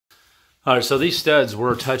All right, so these studs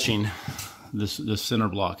were touching this center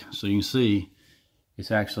block. So you can see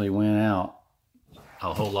it's actually went out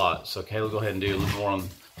a whole lot. So Kayla, go ahead and do a little more on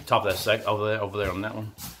the top of that over there on that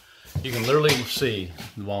one. You can literally see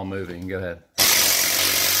the wall moving. Go ahead.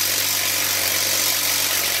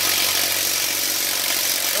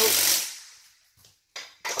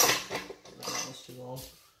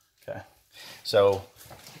 Okay, so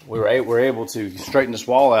we were able to straighten this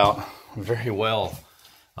wall out very well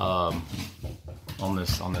on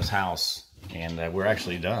this house, and we're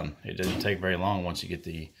actually done. It didn't take very long once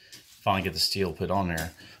you finally get the steel put on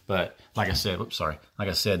there. But like I said, like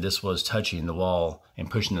I said, this was touching the wall and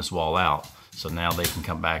pushing this wall out. So now they can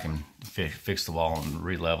come back and fix the wall and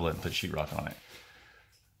re-level it and put sheetrock on it.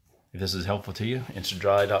 If this is helpful to you,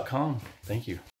 InstaDri.com. Thank you.